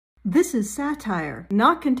This is satire.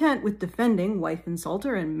 Not content with defending wife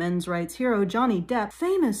insulter and men's rights hero Johnny Depp,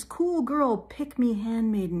 famous cool girl pick-me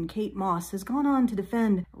handmaiden Kate Moss has gone on to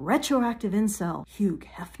defend retroactive incel Hugh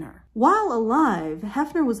Hefner. While alive,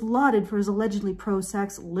 Hefner was lauded for his allegedly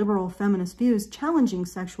pro-sex, liberal feminist views challenging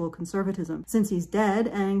sexual conservatism. Since he's dead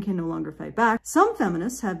and can no longer fight back, some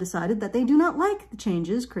feminists have decided that they do not like the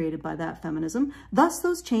changes created by that feminism. Thus,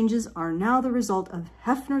 those changes are now the result of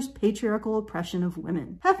Hefner's patriarchal oppression of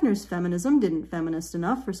women. Hefner's feminism didn't feminist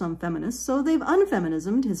enough for some feminists, so they've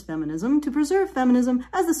unfeminismed his feminism to preserve feminism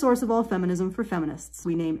as the source of all feminism for feminists.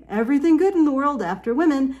 We name everything good in the world after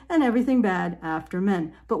women and everything bad after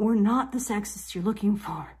men, but we're not the sexists you're looking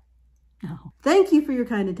for. No. Thank you for your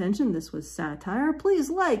kind attention. This was satire. Please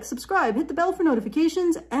like, subscribe, hit the bell for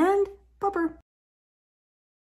notifications, and bumper.